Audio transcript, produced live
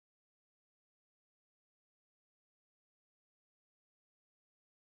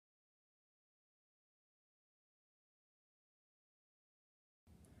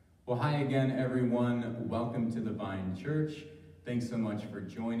Well, hi again, everyone. Welcome to the Vine Church. Thanks so much for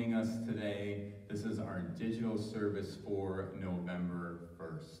joining us today. This is our digital service for November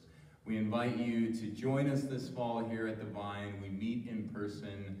 1st. We invite you to join us this fall here at the Vine. We meet in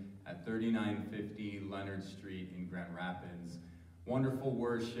person at 3950 Leonard Street in Grand Rapids. Wonderful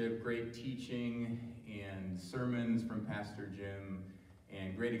worship, great teaching, and sermons from Pastor Jim,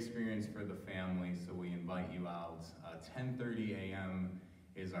 and great experience for the family, so we invite you out. 10:30 a.m.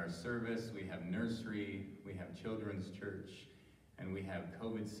 is our service. We have nursery, we have children's church, and we have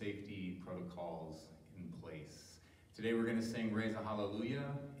COVID safety protocols in place. Today we're going to sing Raise a Hallelujah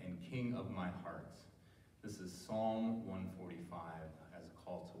and King of My Heart. This is Psalm 145 as a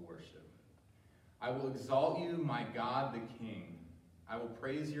call to worship. I will exalt you, my God the King. I will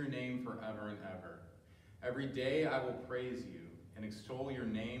praise your name forever and ever. Every day I will praise you and extol your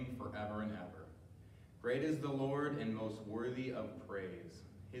name forever and ever. Great is the Lord and most worthy of praise.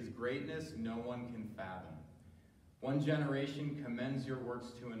 His greatness no one can fathom. One generation commends your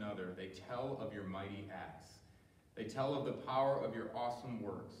works to another. They tell of your mighty acts. They tell of the power of your awesome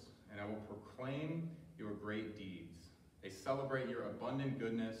works, and I will proclaim your great deeds. They celebrate your abundant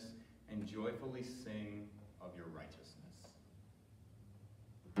goodness and joyfully sing of your righteousness.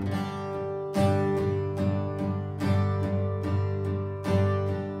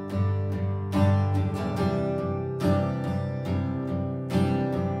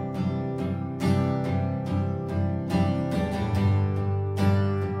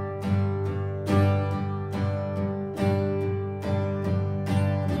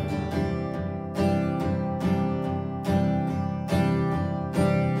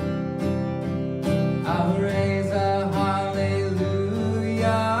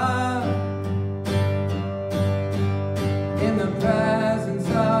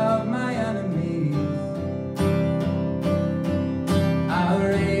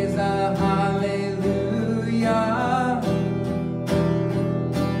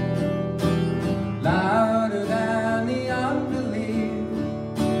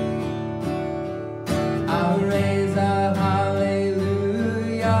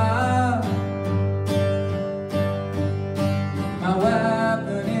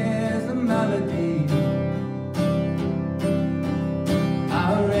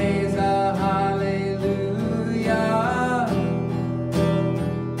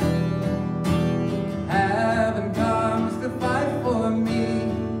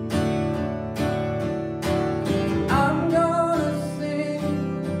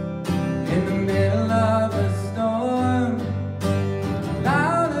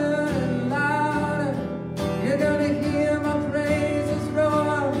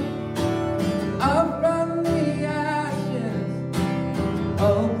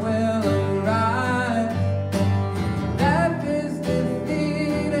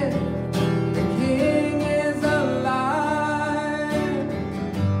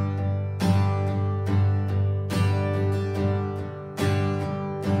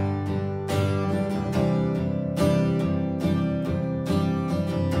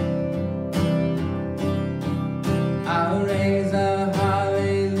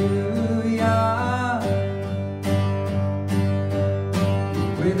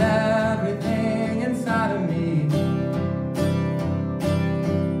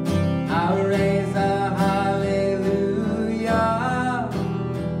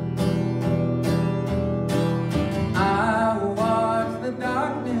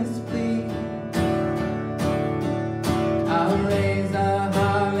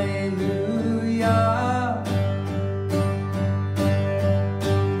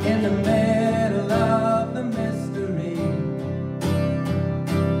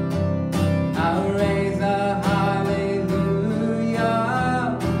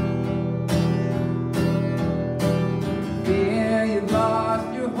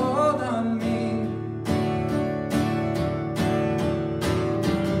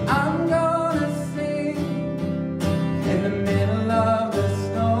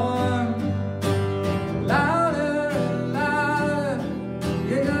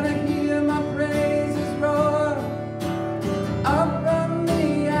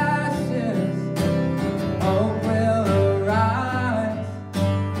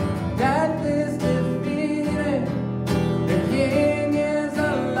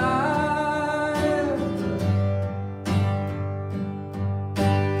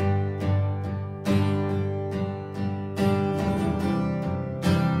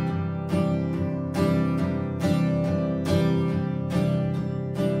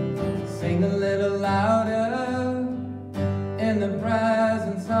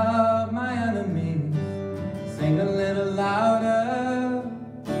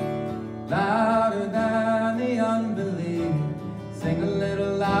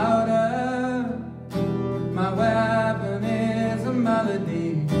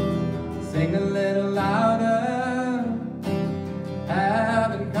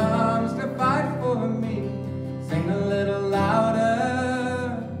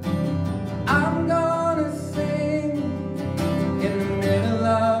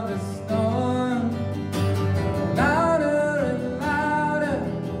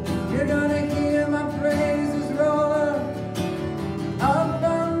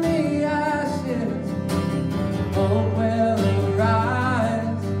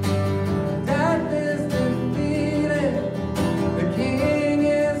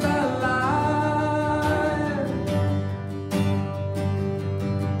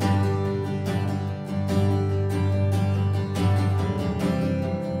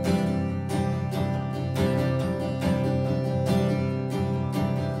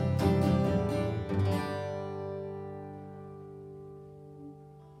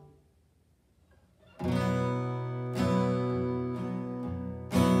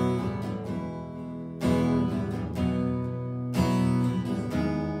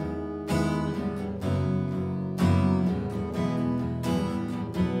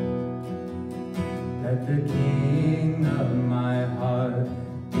 Let the King of my heart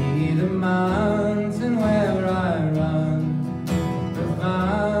be the mountain where I run, the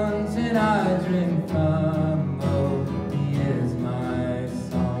fountain I drink from. Oh, he is my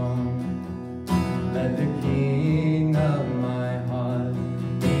song. Let the King of my heart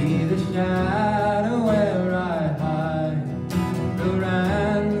be the shadow where I hide, the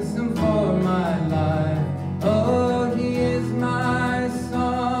ransom for my life. Oh, he is my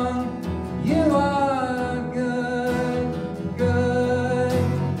song. You are good, good.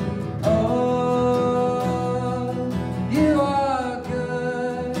 Oh, you are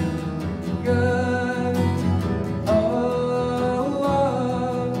good, good.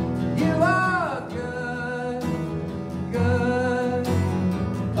 Oh, you are good, good.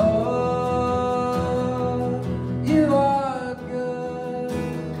 Oh, you are good,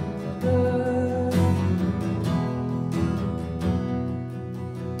 good.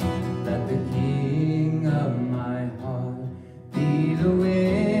 Let the King of my heart be the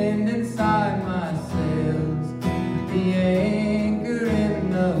wind inside my sails, the anchor in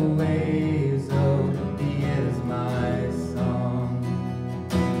the waves. Oh, he is my song.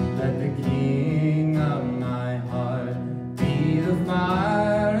 Let the King of my heart be the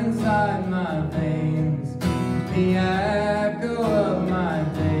fire inside my veins, the echo of my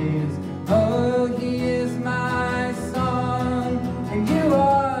days. Oh, he is my song, and you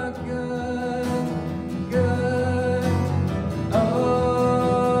are good, good.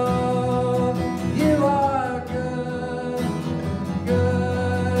 Oh, you are good,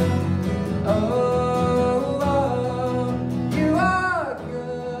 good. Oh, you are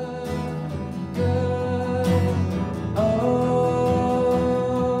good, good.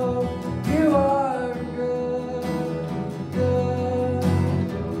 Oh, you are good, good.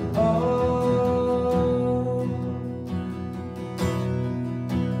 Oh.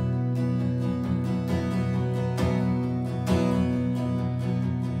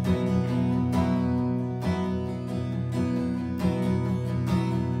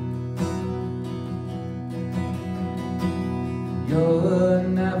 You're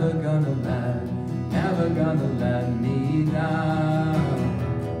never gonna let me down.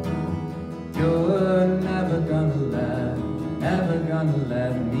 You're never gonna let me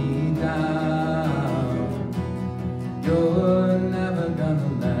down. You're never gonna let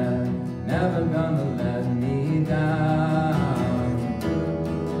me down. You're never gonna let me down.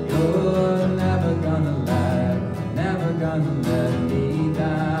 You're never gonna let me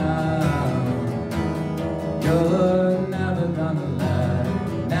down. You're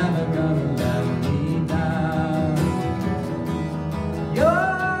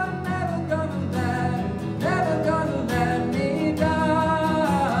never gonna let me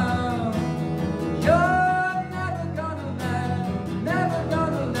down. You're never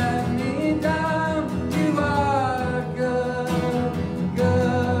gonna let me down. You are good,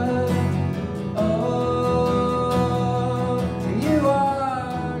 good. Oh, you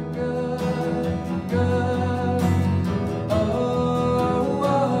are good, good.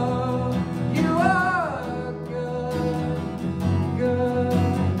 Oh, you are good, good.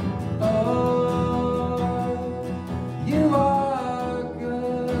 Oh, you are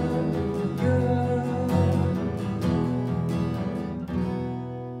good, good.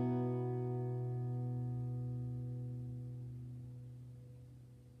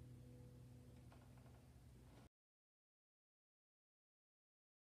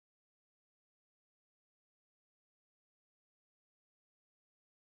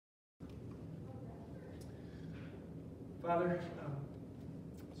 Father,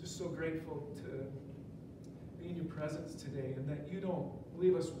 just so grateful to be in your presence today, and that you don't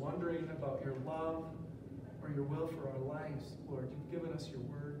leave us wondering about your love or your will for our lives, Lord. You've given us your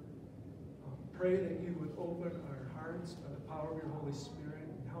word. Pray that you would open our hearts by the power of your Holy Spirit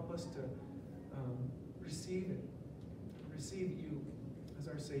and help us to receive it, receive you as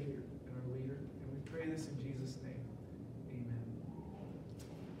our Savior and our leader. And we pray this in Jesus' name. Amen.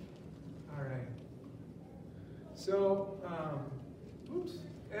 All right. So,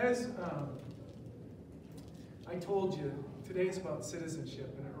 as I told you, today is about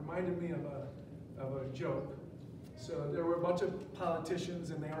citizenship, and it reminded me of a joke. So there were a bunch of politicians,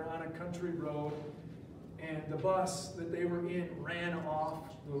 and they were on a country road, and the bus that they were in ran off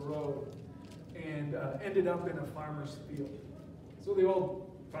the road and ended up in a farmer's field. So the old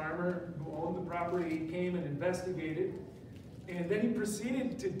farmer who owned the property came and investigated, and then he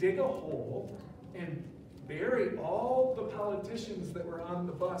proceeded to dig a hole and bury all the politicians that were on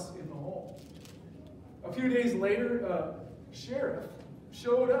the bus in the hole. A few days later, a sheriff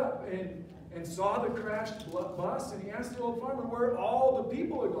showed up and saw the crashed bus, and he asked the old farmer where all the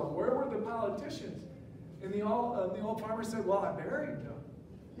people had gone. Where were the politicians? And the old farmer said, well, I buried them.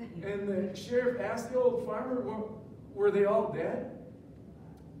 And the sheriff asked the old farmer, were they all dead?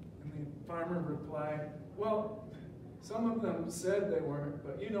 And the farmer replied, well, some of them said they weren't,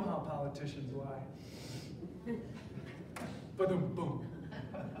 but you know how politicians lie. Ba-dum, boom.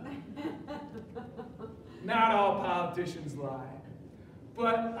 Not all politicians lie.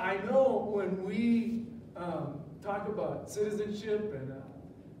 But I know when we talk about citizenship and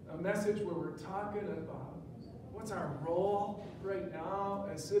a message where we're talking about what's our role right now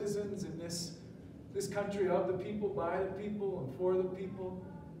as citizens in this country of the people, by the people, and for the people,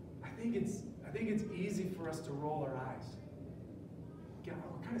 I think it's easy for us to roll our eyes. God,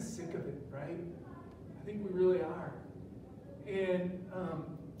 we're kind of sick of it, right? I think we really are. And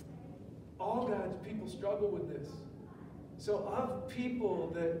all God's people struggle with this. So of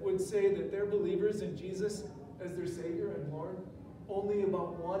people that would say that they're believers in Jesus as their Savior and Lord, only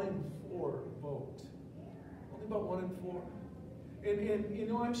about 1 in 4 vote. Only about 1 in 4. And you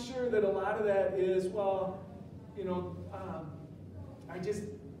know, I'm sure that a lot of that is, well, you know, I just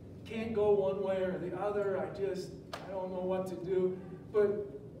can't go one way or the other. I don't know what to do. But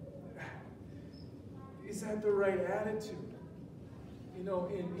is that the right attitude? You know,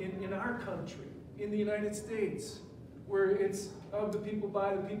 in our country, in the United States, where it's of the people,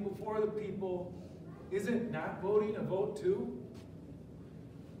 by the people, for the people, isn't not voting a vote too?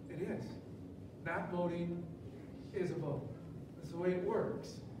 It is. Not voting is a vote. That's the way it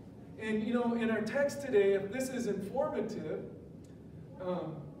works. And you know, in our text today, if this is informative,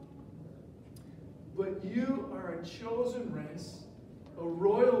 but you are a chosen race, a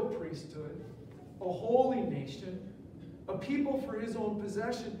royal priesthood, a holy nation, a people for his own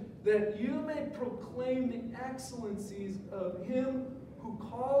possession, that you may proclaim the excellencies of him who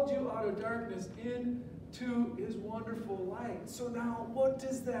called you out of darkness into his wonderful light. So now, what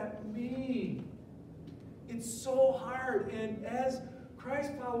does that mean? It's so hard. And as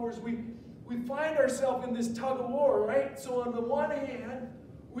Christ followers, we find ourselves in this tug of war, right? So on the one hand,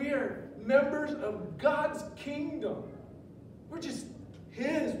 we are members of God's kingdom. We're just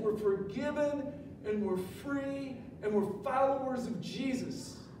his. We're forgiven and we're free and we're followers of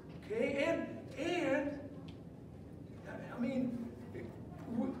Jesus. Okay? And I mean,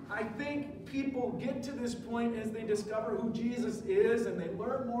 I think people get to this point as they discover who Jesus is and they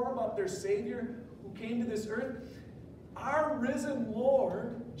learn more about their Savior who came to this earth. Our risen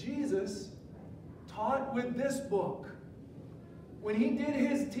Lord, Jesus, taught with this book. When he did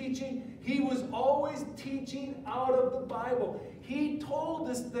his teaching, he was always teaching out of the Bible. He told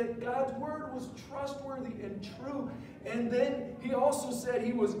us that God's word was trustworthy and true. And then he also said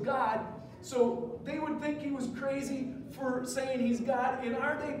he was God. So they would think he was crazy for saying he's God. In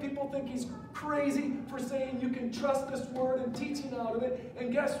our day, people think he's crazy for saying you can trust this word and teaching out of it.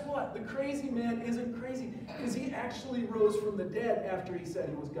 And guess what? The crazy man isn't crazy, because he actually rose from the dead after he said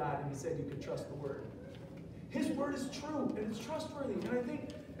he was God and he said you could trust the word. His word is true and it's trustworthy. And I think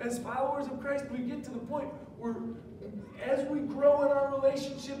as followers of Christ, we get to the point where as we grow in our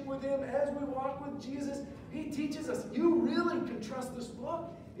relationship with him, as we walk with Jesus, he teaches us, you really can trust this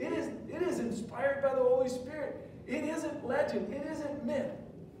book. It is inspired by the Holy Spirit. It isn't legend. It isn't myth.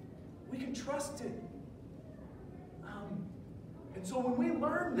 We can trust it. And so when we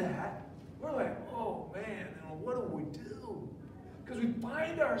learn that, we're like, oh man, what do we do? Because we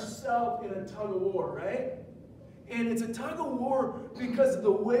find ourselves in a tug of war, right? And it's a tug of war because of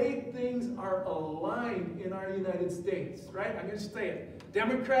the way things are aligned in our United States, right? I'm going to say it.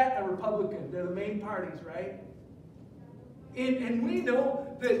 Democrat and Republican, they're the main parties, right? And we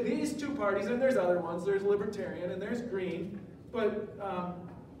know that these two parties, and there's other ones, there's Libertarian and there's Green, but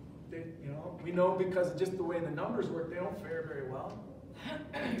we know because of just the way the numbers work, they don't fare very well.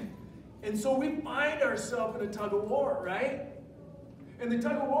 And so we find ourselves in a tug of war, right? And the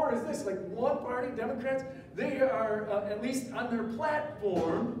tug of war is this, like one party, Democrats, they are, at least on their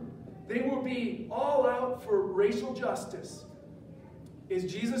platform, they will be all out for racial justice.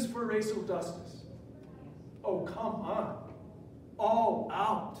 Is Jesus for racial justice? Oh, come on. All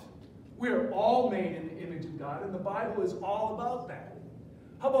out. We are all made in the image of God, and the Bible is all about that.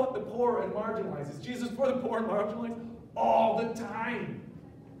 How about the poor and marginalized? Is Jesus for the poor and marginalized? All the time.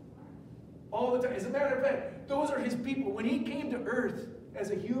 All the time. As a matter of fact, those are his people. When he came to earth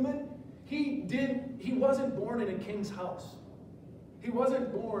as a human, he wasn't born in a king's house. He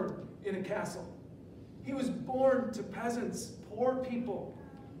wasn't born in a castle. He was born to peasants, poor people.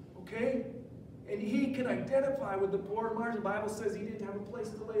 Okay? And he can identify with the poor and marginal. The Bible says he didn't have a place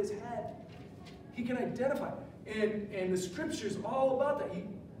to lay his head. He can identify. And the scripture's all about that.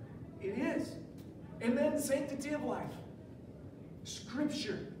 It is. And then sanctity of life.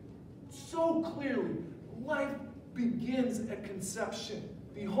 Scripture so clearly life begins at conception.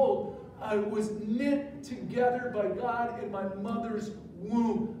 Behold, I was knit together by God in my mother's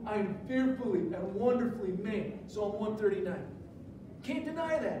womb. I am fearfully and wonderfully made. Psalm 139. Can't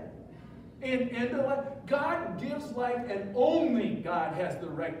deny that. And God gives life, and only God has the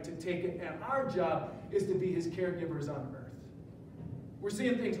right to take it, and our job is to be his caregivers on earth. We're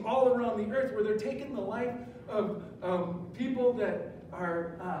seeing things all around the earth where they're taking the life of people that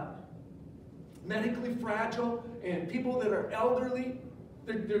are medically fragile and people that are elderly.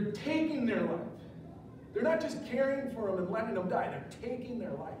 They're taking their life. They're not just caring for them and letting them die. They're taking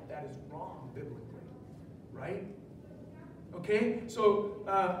their life. That is wrong biblically, right? Okay, so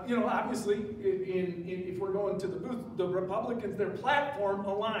obviously, if we're going to the booth, the Republicans, their platform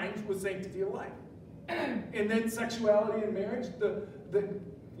aligns with sanctity of life, and then sexuality and marriage.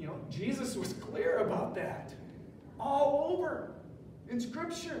 Jesus was clear about that, all over in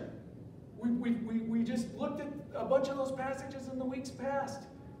Scripture. We just looked at a bunch of those passages in the weeks past.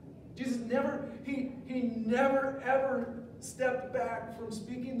 Jesus never ever stepped back from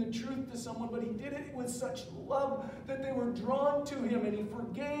speaking the truth to someone, but he did it with such love that they were drawn to him, and he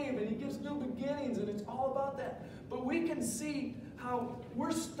forgave, and he gives new beginnings, and it's all about that. But we can see how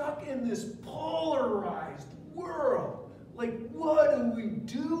we're stuck in this polarized world. Like, what do we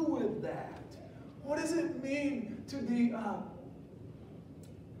do with that? What does it mean to be a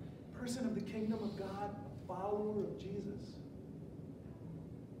person of the kingdom of God, a follower of Jesus,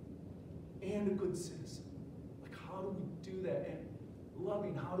 and a good citizen? Like, how do we do that? And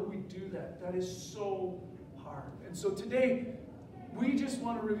loving, how do we do that? That is so hard. And so today, we just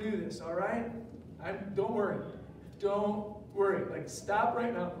want to review this, all right? Don't worry. Don't worry. Like, stop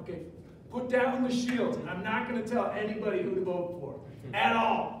right now. Okay, put down the shields. I'm not going to tell anybody who to vote for at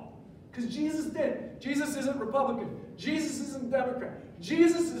all. Because Jesus did. Jesus isn't Republican. Jesus isn't Democrat.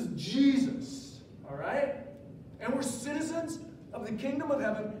 Jesus is Jesus, all right? And we're citizens of the kingdom of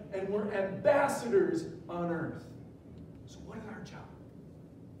heaven, and we're ambassadors on earth. So what is our job?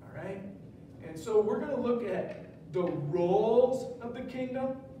 All right? And so we're going to look at the roles of the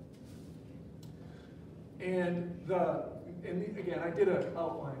kingdom. And again, I did an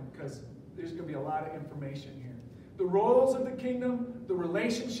outline because there's going to be a lot of information here. The roles of the kingdom, the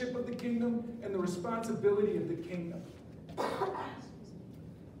relationship of the kingdom, and the responsibility of the kingdom.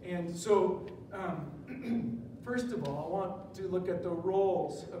 And so, first of all, I want to look at the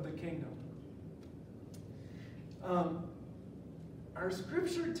roles of the kingdom. Our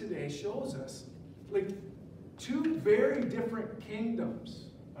scripture today shows us like two very different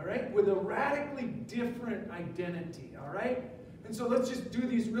kingdoms, all right, with a radically different identity, all right? And so let's just do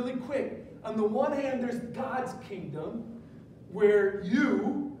these really quick. On the one hand, there's God's kingdom, where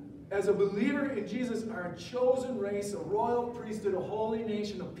you, as a believer in Jesus, are a chosen race, a royal priesthood, a holy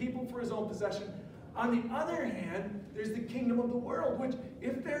nation, a people for his own possession. On the other hand, there's the kingdom of the world, which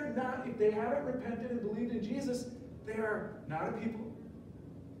if they haven't repented and believed in Jesus, they are not a people.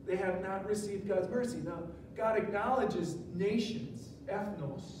 They have not received God's mercy. Now, God acknowledges nations,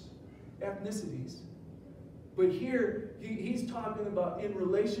 ethnicities. But here, he's talking about in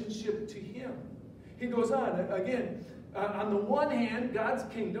relationship to him. He goes on, again, on the one hand, God's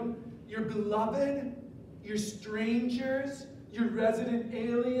kingdom, you're beloved, you're strangers, you're resident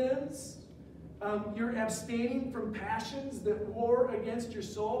aliens, you're abstaining from passions that war against your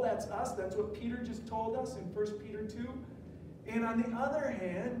soul. That's us. That's what Peter just told us in 1 Peter 2. And on the other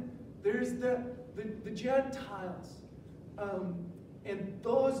hand, there's the Gentiles. And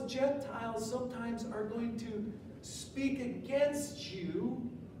those Gentiles sometimes are going to speak against you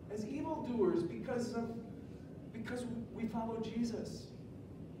as evildoers because we follow Jesus.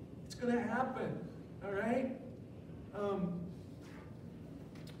 It's going to happen, all right?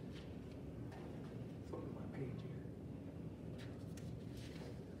 Flip my page here.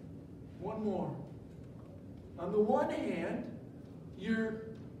 One more. On the one hand, you're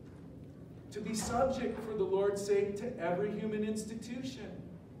to be subject for the Lord's sake to every human institution.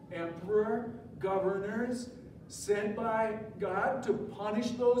 Emperor, governors, sent by God to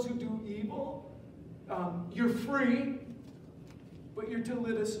punish those who do evil. You're free, but you're to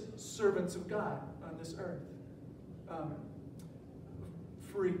live as servants of God on this earth.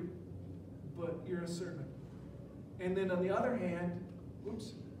 Free, but you're a servant. And then on the other hand,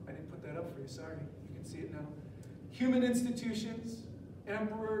 oops, I didn't put that up for you, sorry. You can see it now. Human institutions,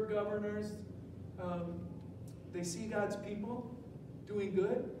 emperor, governors, they see God's people doing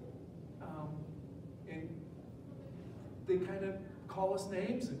good, and they kind of call us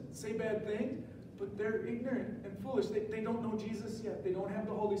names and say bad things, but they're ignorant and foolish. They don't know Jesus yet. They don't have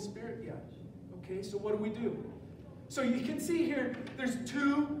the Holy Spirit yet. Okay, so what do we do? So you can see here, there's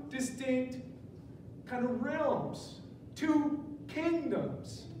two distinct kind of realms, two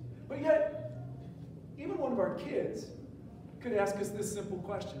kingdoms. But yet, even one of our kids could ask us this simple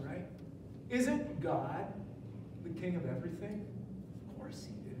question, right? Isn't God the king of everything? Of course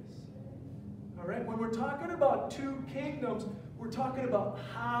he is. All right? When we're talking about two kingdoms, we're talking about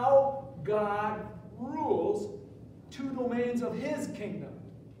how God rules two domains of his kingdom.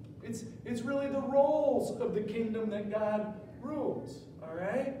 It's really the roles of the kingdom that God rules. All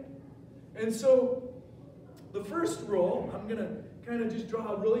right? And so, the first role, I'm going to kind of just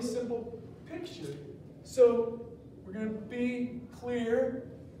draw a really simple picture. So, we're going to be clear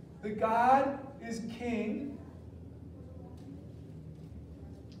that God is king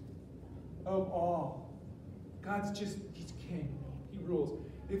of all. He's king. He rules.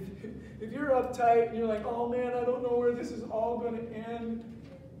 If you're uptight and you're like, oh man, I don't know where this is all going to end,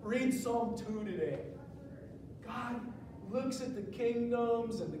 read Psalm 2 today. God looks at the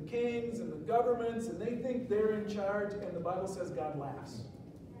kingdoms and the kings and the governments and they think they're in charge, and the Bible says God laughs.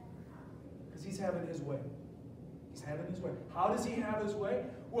 Because he's having his way. He's having his way. How does he have his way?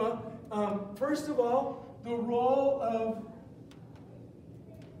 Well, first of all, the role of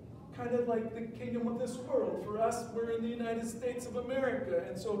kind of like the kingdom of this world. For us, we're in the United States of America,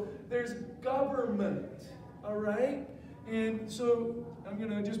 and so there's government, all right? And so I'm going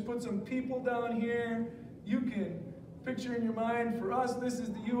to just put some people down here. You can picture in your mind, for us, this is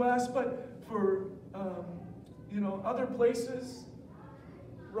the U.S., but for, other places,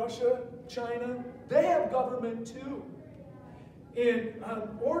 Russia, China, they have government too. And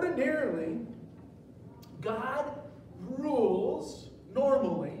ordinarily, God rules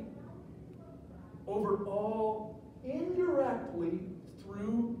normally over all indirectly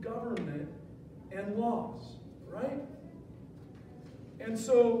through government and laws, right? And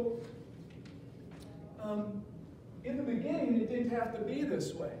so, in the beginning, it didn't have to be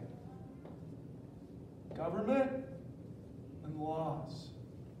this way. Government and laws.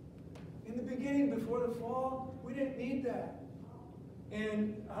 In the beginning, before the fall, we didn't need that.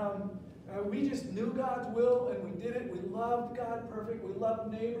 And we just knew God's will, and we did it. We loved God perfect. We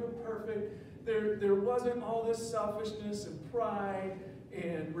loved neighbor perfect. There wasn't all this selfishness and pride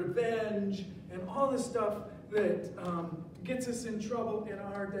and revenge and all this stuff that gets us in trouble in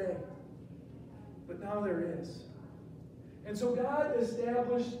our day. But now there is. And so God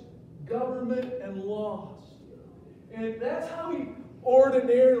established government and laws. And that's how he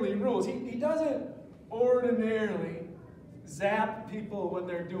ordinarily rules. He doesn't ordinarily zap people when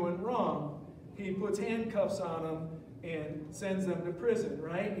they're doing wrong. He puts handcuffs on them and sends them to prison,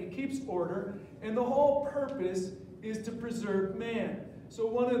 right? He keeps order, and the whole purpose is to preserve man. So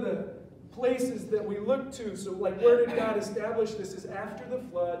one of the places that we look to, so like where did God establish this, is after the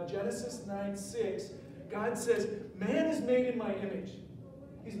flood, Genesis 9:6. God says, man is made in my image.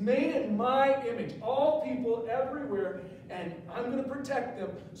 He's made in my image. All people everywhere, and I'm going to protect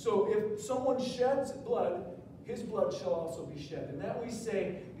them. So if someone sheds blood, his blood shall also be shed. And that, we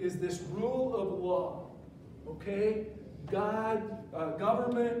say, is this rule of law. Okay? God,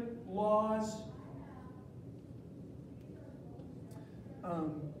 government, laws,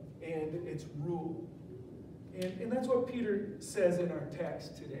 and its rule. And that's what Peter says in our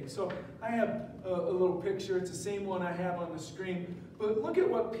text today. So I have a little picture. It's the same one I have on the screen. But look at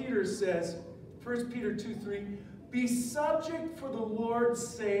what Peter says. 1 Peter 2:3. Be subject for the Lord's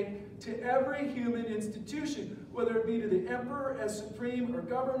sake to every human institution, whether it be to the emperor as supreme or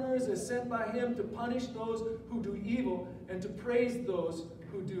governors as sent by him to punish those who do evil and to praise those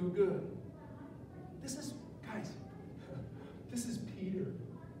who do good. This is, guys, this is Peter.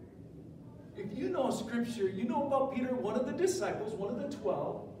 If you know Scripture, you know about Peter, one of the disciples, one of the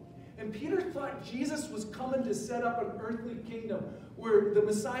 12. And Peter thought Jesus was coming to set up an earthly kingdom where the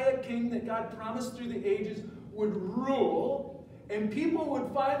Messiah king that God promised through the ages would rule, and people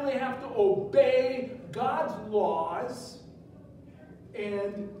would finally have to obey God's laws,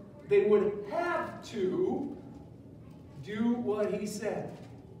 and they would have to do what he said.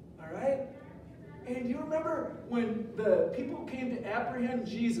 All right? And you remember when the people came to apprehend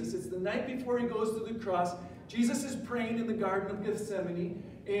Jesus, it's the night before he goes to the cross. Jesus is praying in the Garden of Gethsemane,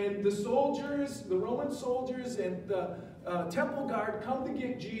 and the soldiers, the Roman soldiers and the temple guard come to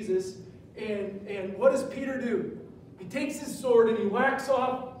get Jesus, and what does Peter do? He takes his sword and he whacks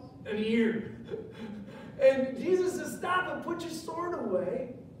off an ear. And Jesus says, stop and put your sword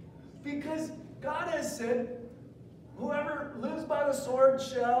away, because God has said, whoever lives by the sword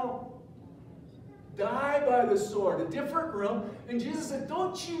shall die by the sword. A different realm. And Jesus said,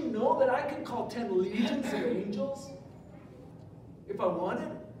 don't you know that I can call 10 legions of angels if I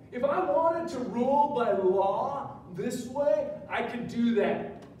wanted? If I wanted to rule by law this way, I could do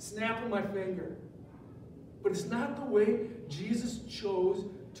that. Snap of my finger. but it's not the way Jesus chose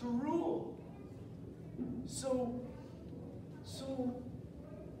to rule. So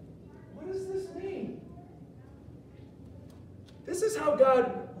what does this mean? This is how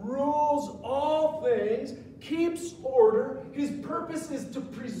God rules all things, keeps order. His purpose is to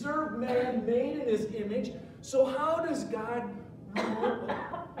preserve man made in his image. So how does God rule?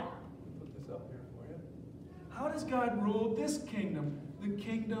 Put this up here for you. How does God rule this kingdom, the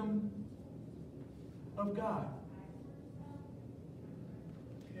kingdom of God?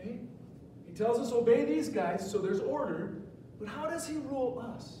 Okay? He tells us obey these guys, so there's order. But how does he rule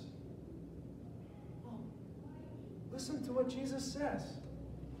us? Well, listen to what Jesus says.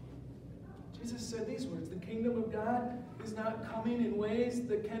 Jesus said these words, the kingdom of God is not coming in ways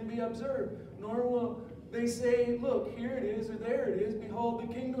that can be observed, nor will they say, look, here it is, or there it is. Behold,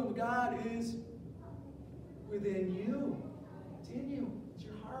 the kingdom of God is within you. It's in you. It's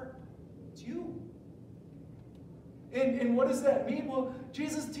your heart. It's you. And what does that mean? Well,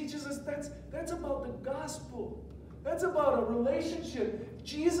 Jesus teaches us that's about the gospel. That's about a relationship.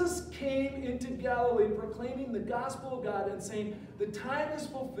 Jesus came into Galilee proclaiming the gospel of God and saying, the time is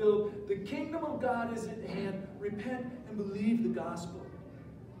fulfilled, the kingdom of God is at hand, repent and believe the gospel.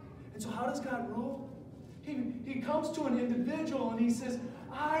 And so how does God rule? He comes to an individual and he says,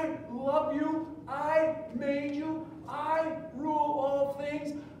 I love you, I made you, I rule all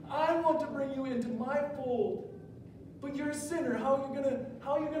things, I want to bring you into my fold. But you're a sinner. How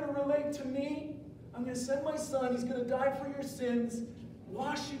are you gonna relate to me? I'm going to send my son. He's going to die for your sins,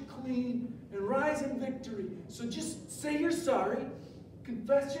 wash you clean, and rise in victory. So just say you're sorry,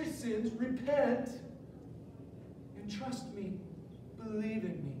 confess your sins, repent, and trust me. Believe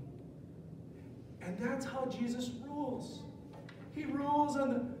in me. And that's how Jesus rules. He rules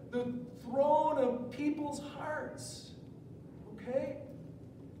on the throne of people's hearts. Okay?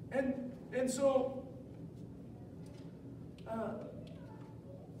 And so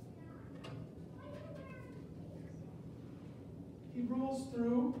he rules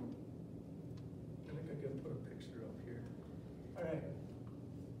through, I think I can put a picture up here. All right.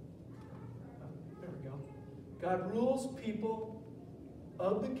 There we go. God rules people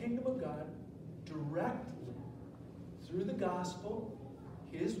of the kingdom of God directly through the gospel,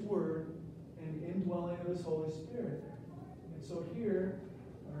 his word, and indwelling of his Holy Spirit. And so here,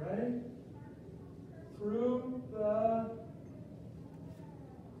 all right, through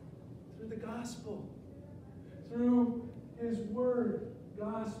the gospel, through his word,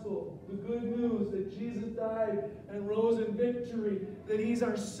 gospel, the good news that Jesus died and rose in victory, that he's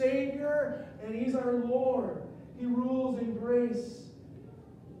our Savior and he's our Lord. He rules in grace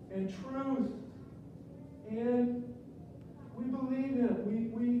and truth. And we believe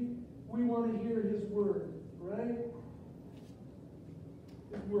him. We want to hear his word, right?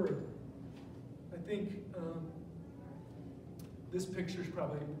 His word. I think this picture is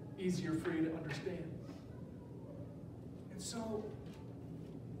probably easier for you to understand. And so,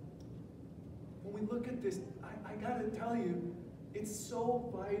 when we look at this, I got to tell you, it's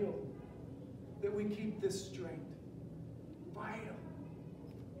so vital that we keep this straight. Vital.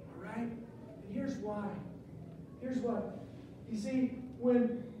 All right? And here's why. Here's why. You see,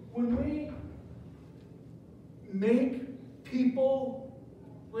 when we make people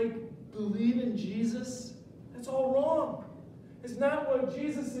like believe in Jesus, that's all wrong. It's not what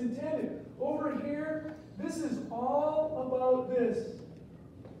Jesus intended. Over here, this is all about this.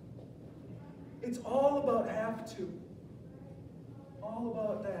 It's all about have to. All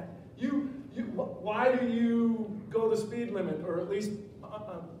about that. Why do you go the speed limit, or at least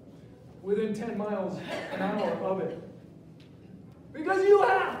within 10 miles an hour of it? Because you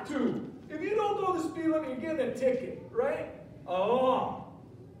have to. If you don't go the speed limit, you're getting a ticket, right? Oh.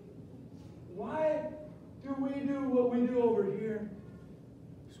 Why do we do what we do over here?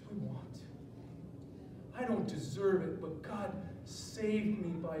 Because we want to. I don't deserve it, but God saved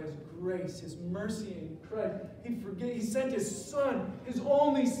me by his grace, his mercy in Christ. He sent his son, his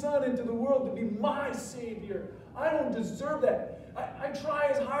only son, into the world to be my Savior. I don't deserve that. I try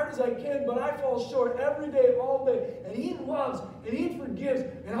as hard as I can, but I fall short every day, all day. And he loves, and he forgives,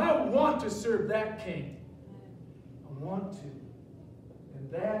 and I want to serve that King. I want to.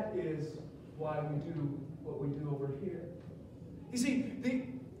 And that is why we do what we do over here. You see, the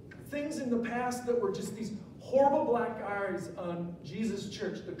things in the past that were just these horrible black eyes on Jesus'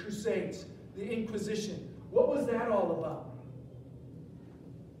 church, the Crusades, the Inquisition, what was that all about?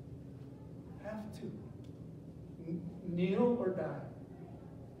 Have to. Kneel or die.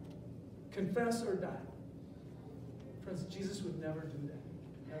 Confess or die. Friends, Jesus would never do that.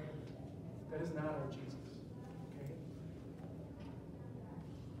 Never. That is not our Jesus. Okay?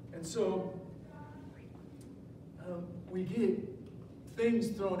 And so, we get things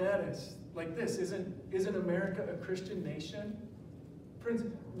thrown at us like this. Isn't America a Christian nation? Friends,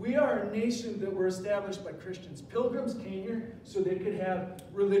 we are a nation that were established by Christians. Pilgrims came here so they could have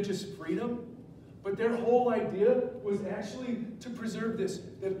religious freedom, but their whole idea was actually to preserve this,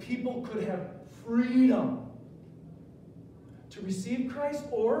 that people could have freedom to receive Christ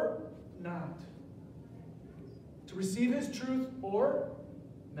or not. To receive his truth or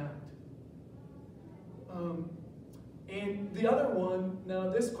not. And the other one, now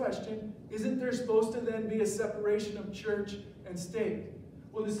this question, isn't there supposed to then be a separation of church and state?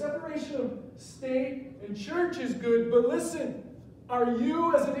 Well, the separation of state and church is good, but listen, are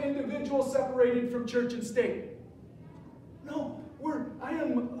you as an individual separated from church and state? No, I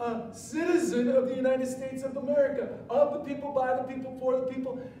am a citizen of the United States of America, of the people, by the people, for the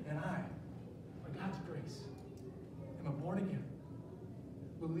people, and I, by God's grace, am a born again,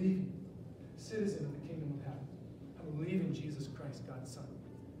 believing citizen of the kingdom of heaven. I believe in Jesus Christ, God's Son,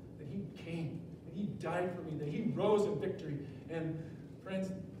 that he came, that he died for me, that he rose in victory, and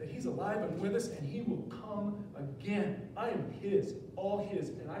friends, that he's alive and with us, and he will come again. I am his, all his,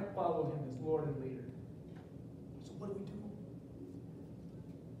 and I follow him as Lord and leader. So what do we do?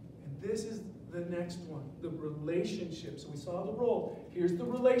 And this is the next one, the relationship. So we saw the role. Here's the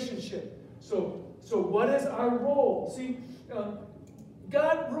relationship. So what is our role? See,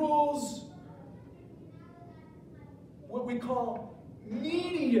 God rules what we call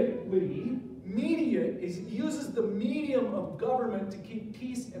mediately. Mediate is he uses the medium of government to keep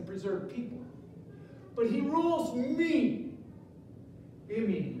peace and preserve people. But he rules me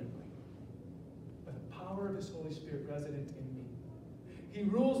immediately by the power of his Holy Spirit resident in me. He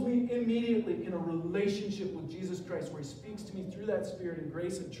rules me immediately in a relationship with Jesus Christ where he speaks to me through that Spirit in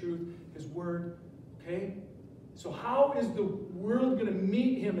grace and truth, his word. Okay? So how is the world going to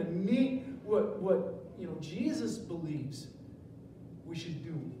meet him and meet what Jesus believes we should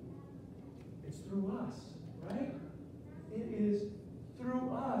do? It's through us, right? It is through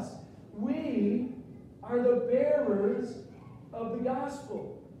us. We are the bearers of the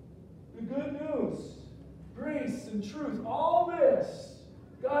gospel, the good news, grace and truth. All this,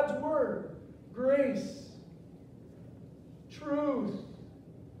 God's word, grace, truth,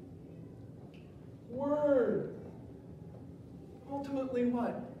 word. Ultimately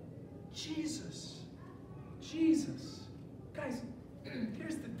what? Jesus. Jesus. Guys,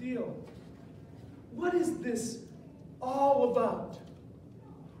 here's the deal. What is this all about?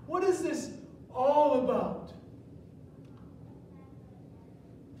 What is this all about?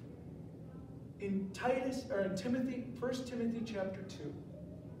 In Timothy, 1 Timothy chapter 2,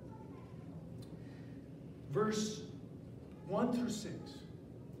 verse 1 through 6,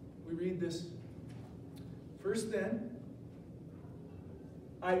 we read this. First then,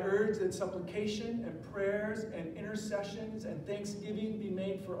 I urge that supplication and prayers and intercessions and thanksgiving be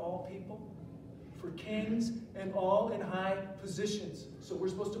made for all people, for kings and all in high positions. So we're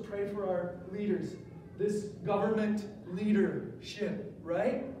supposed to pray for our leaders, this government leadership,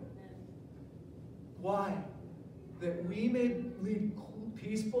 right? Why? That we may lead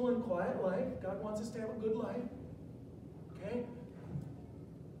peaceful and quiet life. God wants us to have a good life. Okay?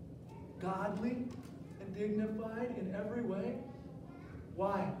 Godly and dignified in every way.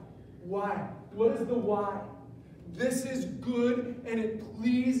 Why? Why? What is the why? This is good and it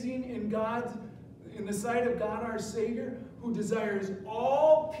pleasing in the sight of God our Savior, who desires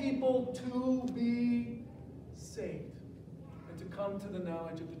all people to be saved and to come to the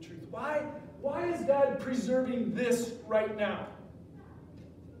knowledge of the truth. Why is God preserving this right now?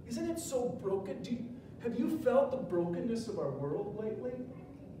 Isn't it so broken? Have you felt the brokenness of our world lately?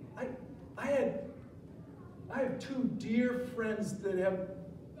 I have two dear friends that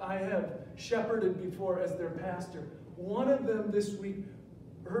I have shepherded before as their pastor. One of them this week,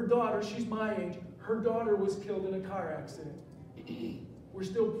 her daughter, she's my age, her daughter was killed in a car accident. We're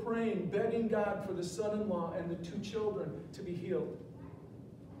still praying, begging God for the son-in-law and the two children to be healed.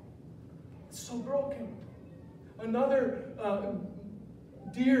 It's so broken. Another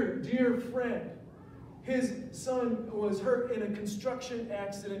dear friend, his son was hurt in a construction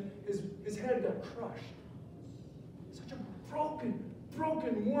accident. His head got crushed. Such a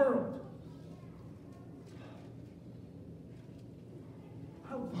broken world.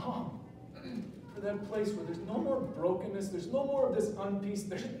 I long for that place where there's no more brokenness, there's no more of this unpeace,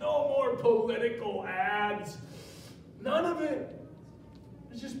 there's no more political ads. None of it.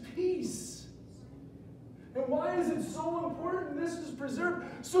 There's just peace. And why is it so important this is preserved?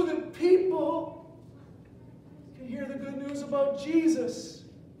 So that people can hear the good news about Jesus.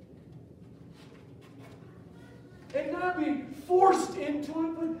 And not be forced into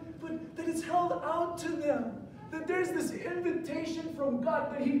it, but that it's held out to them. that there's this invitation from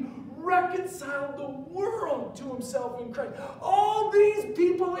God that He reconciled the world to Himself in Christ. All these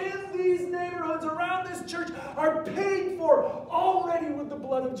people in these neighborhoods around this church are paid for already with the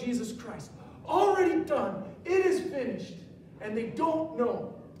blood of Jesus Christ. Already done. It is finished. And they don't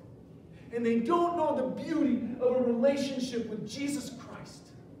know. And they don't know the beauty of a relationship with Jesus Christ.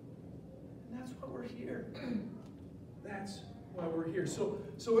 And that's why we're here. That's why we're here. So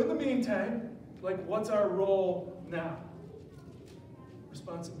in the meantime, like, what's our role now?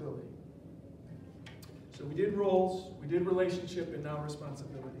 Responsibility. So we did roles, we did relationship, and now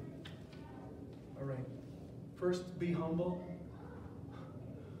responsibility. All right. First, be humble.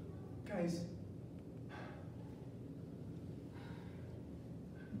 Guys,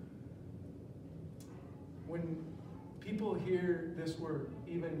 when people hear this word,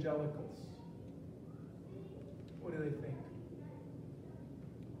 evangelicals, what do they think?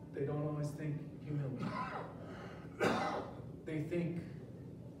 They don't always think humility. They think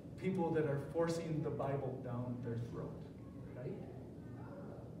people that are forcing the Bible down their throat, right?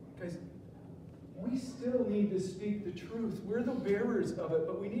 Guys, we still need to speak the truth. We're the bearers of it,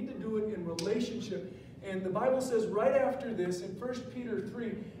 but we need to do it in relationship. And the Bible says right after this, in 1 Peter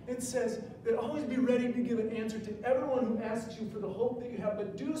 3, it says that always be ready to give an answer to everyone who asks you for the hope that you have,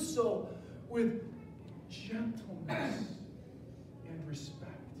 but do so with gentleness and respect.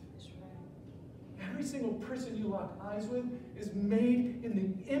 Every single person you lock eyes with is made in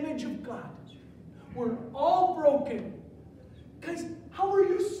the image of God. We're all broken. Guys, how are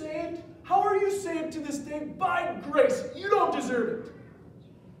you saved? How are you saved to this day? By grace. You don't deserve it.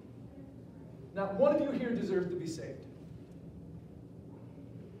 Not one of you here deserves to be saved.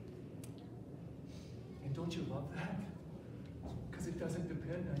 And don't you love that? Because it doesn't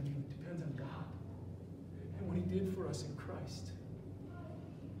depend on you. It depends on God. And what He did for us in Christ.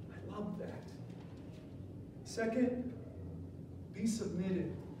 I love that. Second, be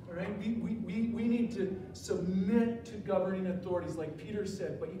submitted. All right? We need to submit to governing authorities, like Peter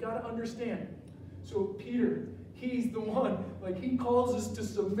said. But you got to understand. So Peter, he's the one, like, he calls us to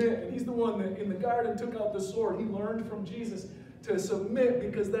submit. And he's the one that in the garden took out the sword. He learned from Jesus to submit,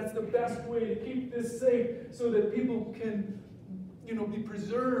 because that's the best way to keep this safe, so that people can, be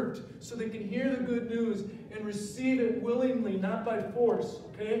preserved, so they can hear the good news and receive it willingly, not by force.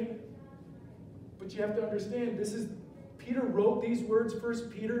 Okay? But you have to understand, Peter wrote these words, 1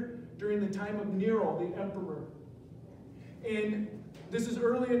 Peter, during the time of Nero, the emperor. And this is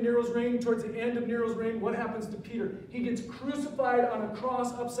early in Nero's reign. Towards the end of Nero's reign, what happens to Peter? He gets crucified on a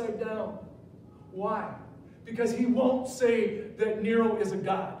cross upside down. Why? Because he won't say that Nero is a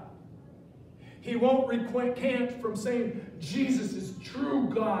god. He won't recant from saying Jesus is true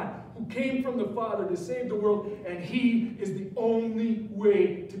God, who came from the Father to save the world, and He is the only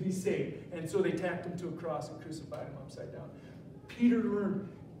way to be saved. And so they tacked Him to a cross and crucified Him upside down. Peter learned,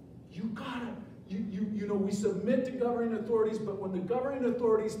 we submit to governing authorities, but when the governing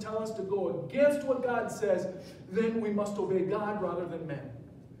authorities tell us to go against what God says, then we must obey God rather than men.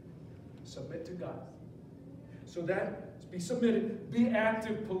 Submit to God. So be submitted, be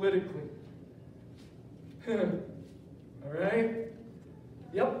active politically. All right?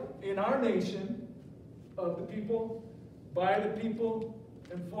 Yep, in our nation, of the people, by the people,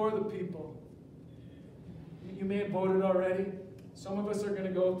 and for the people. You may have voted already. Some of us are going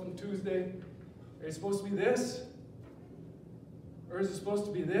to go from Tuesday. Are you supposed to be this? Or is it supposed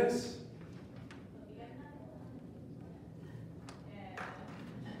to be this?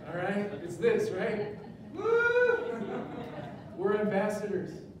 All right, it's this, right? Woo! We're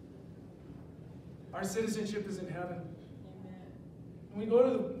ambassadors. Our citizenship is in heaven. When we go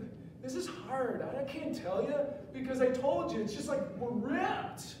to this is hard. I can't tell you, because I told you, it's just like we're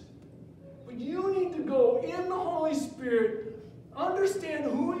ripped. But you need to go in the Holy Spirit, understand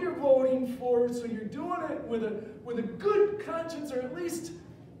who you're voting for, so you're doing it with a good conscience, or at least,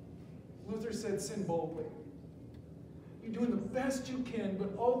 Luther said, sin boldly. You're doing the best you can, but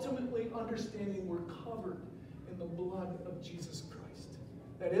ultimately understanding we're covered in the blood of Jesus Christ.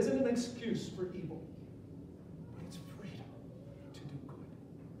 That isn't an excuse for evil, but it's freedom to do good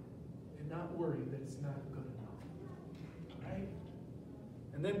and not worry that it's not good enough. All right?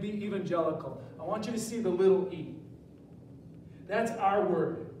 And then be evangelical. I want you to see the little e. That's our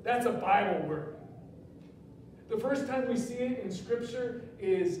word. That's a Bible word. The first time we see it in Scripture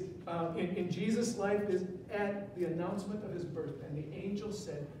is in Jesus' life is at the announcement of His birth. And the angel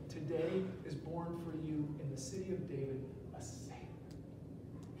said, "Today is born for you in the city of David a Savior.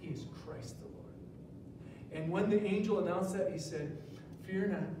 He is Christ the Lord." And when the angel announced that, he said, "Fear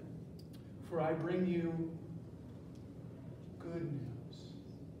not, for I bring you good news."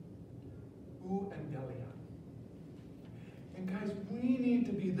 Euangelion. And guys, we need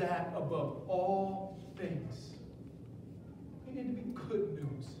to be that above all things. We need to be good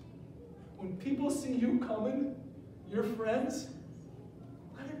news. When people see you coming, your friends,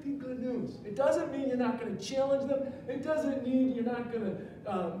 let it be good news. It doesn't mean you're not going to challenge them. It doesn't mean you're not going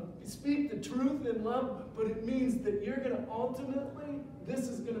to speak the truth in love, but it means that you're going to ultimately, this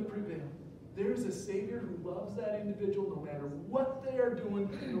is going to prevail. There's a Savior who loves that individual no matter what they are doing,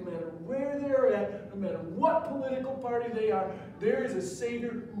 no matter where they're at, no matter what political party they are. There is a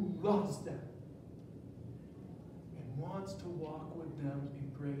Savior who loves them and wants to walk with them in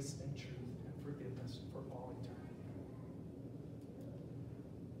grace and truth and forgiveness for all eternity.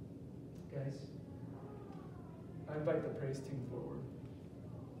 Guys, I invite the praise team forward.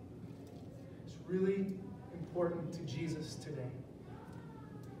 It's really important to Jesus today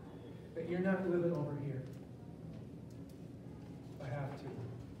that you're not living over here. I have to.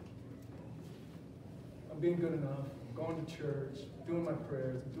 I'm being good enough. I'm going to church, doing my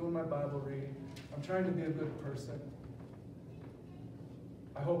prayers, doing my Bible reading. I'm trying to be a good person.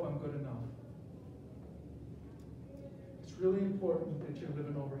 I hope I'm good enough. It's really important that you're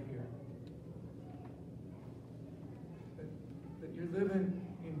living over here. That you're living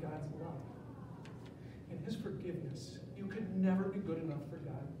in God's love. In His forgiveness. You could never be good enough for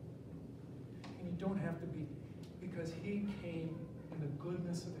God. And you don't have to be, because He came in the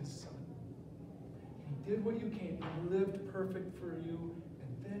goodness of His Son. And He did what you came. He lived perfect for you,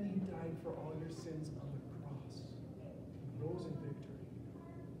 and then He died for all your sins on the cross. He rose in victory.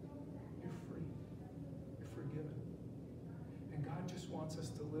 You're free. You're forgiven. And God just wants us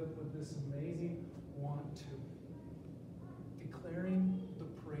to live with this amazing want to. Declaring the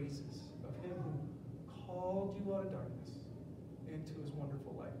praises of Him who called you out of darkness into His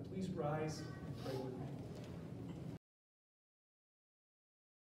wonderful light. Please rise and pray with me.